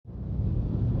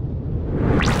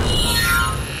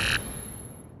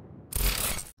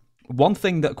One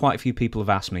thing that quite a few people have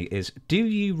asked me is, do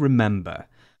you remember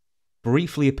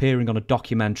briefly appearing on a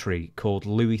documentary called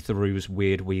Louis Theroux's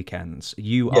Weird Weekends?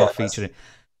 You are Yeah, featured in...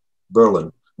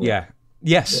 BERLYN. Yeah, Yeah. yeah.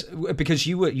 Yes, because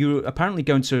you were apparently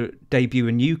going to debut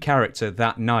a new character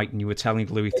that night, and you were telling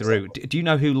Louis Theroux. Exactly. Do you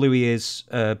know who Louis is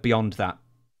beyond that Not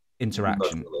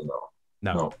interaction? really, no.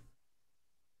 No. No.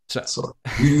 So, So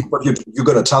but you're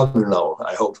gonna tell me now,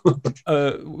 I hope.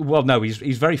 well, no,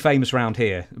 he's very famous around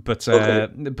here, Okay.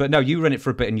 but no, you ran it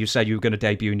for a bit, and you said you were going to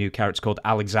debut a new character called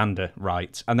Alexander,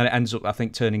 right? And then it ends up, I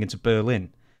think, turning into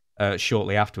Berlin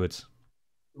shortly afterwards.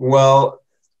 Well,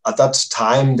 at that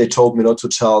time they told me not to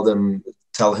tell him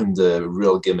the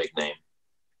real gimmick name.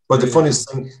 But Really?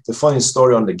 the funniest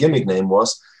story on the gimmick name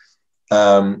was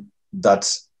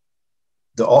that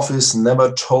the office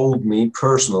never told me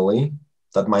personally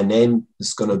that my name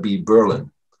is going to be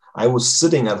Berlin. I was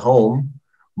sitting at home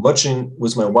watching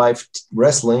with my wife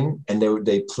wrestling, and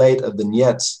they played a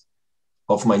vignette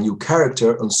of my new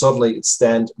character, and suddenly it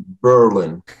stand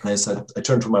Berlin. And I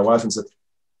turned to my wife and said,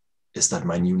 "Is that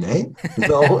my new name?"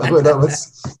 No, I mean, that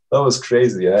was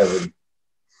crazy. Yeah, I mean,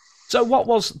 So, what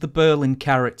was the Berlin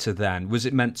character then? Was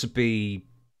it meant to be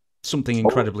something oh,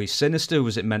 incredibly sinister?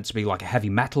 Was it meant to be like a heavy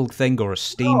metal thing or a no,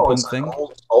 it's steampunk an thing?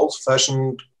 old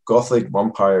fashioned gothic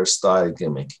vampire style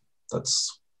gimmick.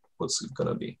 That's what's it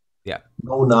gonna be. Yeah.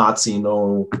 No Nazi,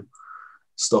 no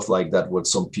stuff like that. What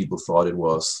some people thought it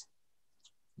was,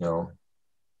 you know.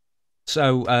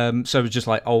 So it was just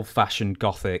like old-fashioned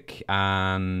gothic,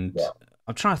 and Yeah.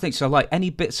 I'm trying to think. So, like, any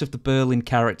bits of the Berlin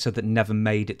character that never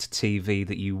made it to TV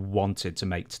that you wanted to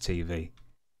make to TV?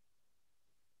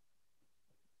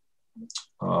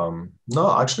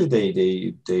 No, actually,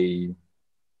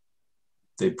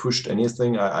 they pushed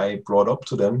anything I brought up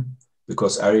to them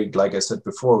because Eric, like I said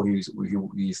before,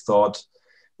 he thought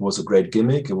it was a great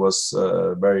gimmick. It was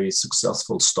a very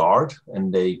successful start,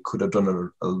 and they could have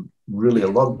done really a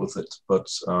lot with it. But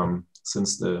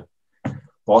since the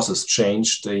bosses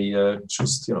changed, they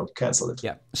just cancel it.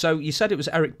 Yeah. So you said it was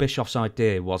Eric Bischoff's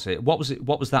idea, was it? What was it?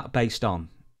 What was that based on?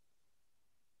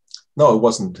 No, it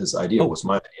wasn't his idea. It Oh, was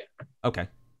my idea okay.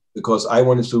 because I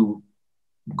wanted to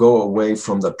go away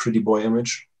from that pretty boy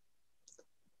image,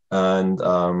 and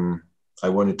I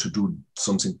wanted to do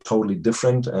something totally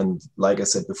different. And like I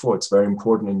said before, it's very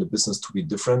important in the business to be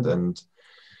different and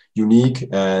unique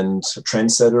and a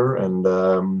trendsetter.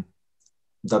 And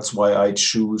that's why I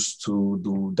choose to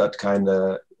do that kind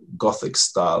of gothic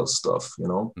style stuff, you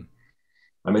know. Hmm.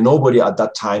 I mean, nobody at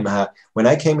that time had, when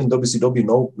I came in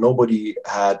WCW, nobody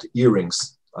had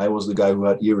earrings. I was the guy who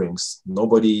had earrings.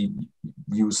 Nobody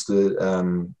used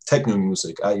the techno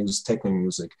music. I used techno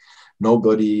music.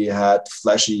 Nobody had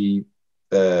flashy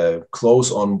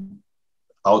clothes on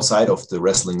outside of the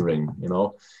wrestling ring, you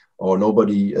know, or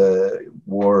nobody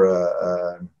wore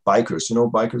bikers, you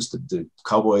know, bikers, the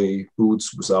cowboy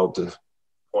boots without the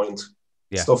point,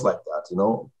 Yeah. stuff like that, you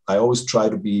know. I always try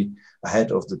to be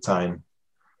ahead of the time.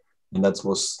 And that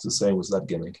was the same with that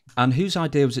gimmick. And whose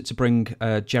idea was it to bring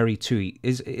Jerry Tui?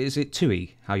 Is it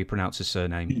Tui? How you pronounce his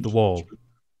surname? The Cute, Wall.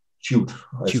 cute,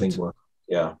 I think. Cute. Well,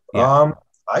 yeah. Yeah.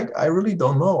 I really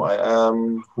don't know.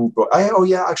 Who brought? Oh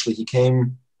yeah, actually, he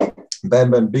came.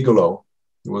 Bam Bam Bigelow.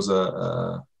 He was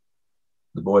the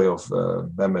boy of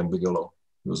Bam Bam Bigelow.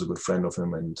 He was a good friend of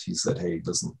him, and he said, "Hey,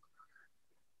 listen,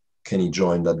 can he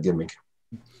join that gimmick?"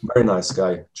 Very nice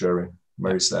guy, Jerry. Yeah.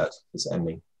 Very sad his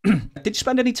ending. Did you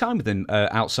spend any time with him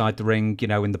outside the ring? You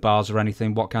know, in the bars or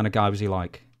anything? What kind of guy was he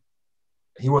like?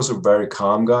 He was a very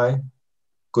calm guy,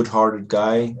 good-hearted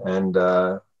guy, and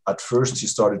at first he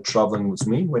started traveling with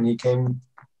me when he came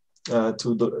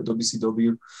to the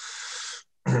WCW.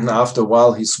 After a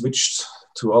while, he switched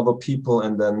to other people,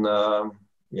 and then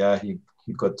yeah, he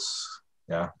got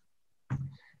yeah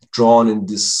drawn in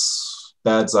this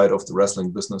bad side of the wrestling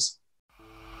business.